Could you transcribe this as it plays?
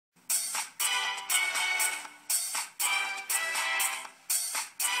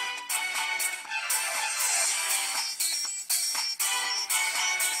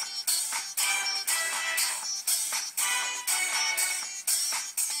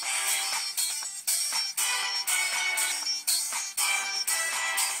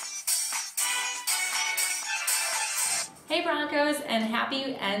Hey Broncos, and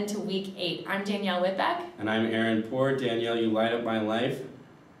happy end to week 8. I'm Danielle Whitbeck. And I'm Aaron Poor. Danielle, you light up my life.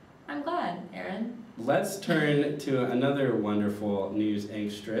 I'm glad, Aaron. Let's turn to another wonderful news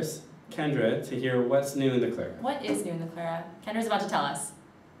anxtress, Kendra, to hear what's new in the Clara. What is new in the Clara? Kendra's about to tell us.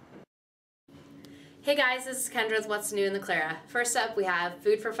 Hey guys, this is Kendra with What's New in the Clara. First up, we have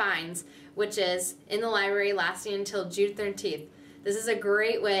Food for Fines, which is in the library lasting until June 13th. This is a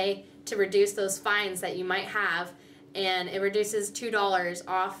great way to reduce those fines that you might have, and it reduces $2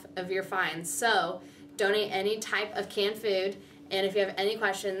 off of your fines. So donate any type of canned food, and if you have any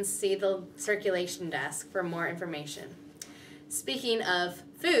questions, see the circulation desk for more information. Speaking of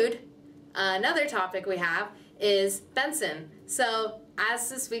food, another topic we have is Benson. So as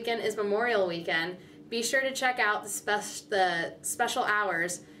this weekend is Memorial Weekend, be sure to check out the special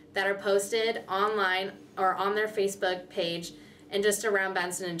hours that are posted online or on their Facebook page and just around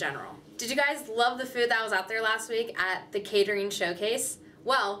Benson in general. Did you guys love the food that was out there last week at the catering showcase?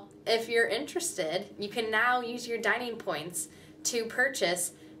 Well, if you're interested, you can now use your dining points to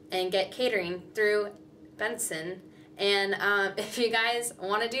purchase and get catering through Benson. And if you guys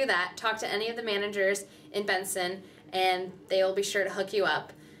want to do that, talk to any of the managers in Benson and they will be sure to hook you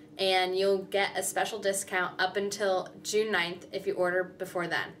up. And you'll get a special discount up until June 9th if you order before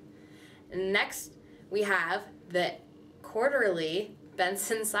then. Next, we have the quarterly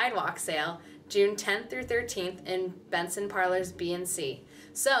Benson Sidewalk Sale, June 10th through 13th in Benson Parlors B and C.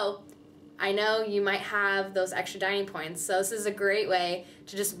 So, I know you might have those extra dining points, so this is a great way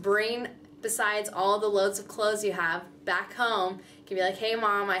to just bring, besides all the loads of clothes you have, back home. You can be like, hey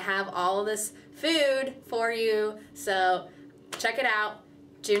mom, I have all this food for you, so check it out,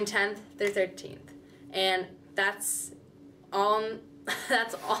 June 10th through 13th. And that's all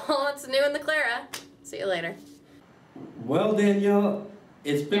that's new in the Clara. See you later. Well, Danielle,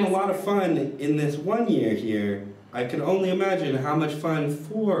 it's been a lot of fun in this 1 year here. I can only imagine how much fun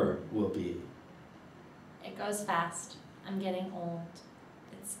 4 will be. It goes fast. I'm getting old.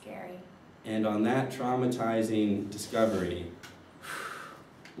 It's scary. And on that traumatizing discovery,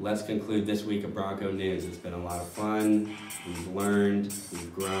 let's conclude this week of Bronco News. It's been a lot of fun. We've learned.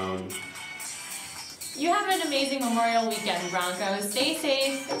 We've grown. You have an amazing Memorial Weekend, Broncos. Stay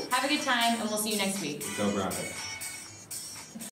safe, have a good time, and we'll see you next week. Go Broncos.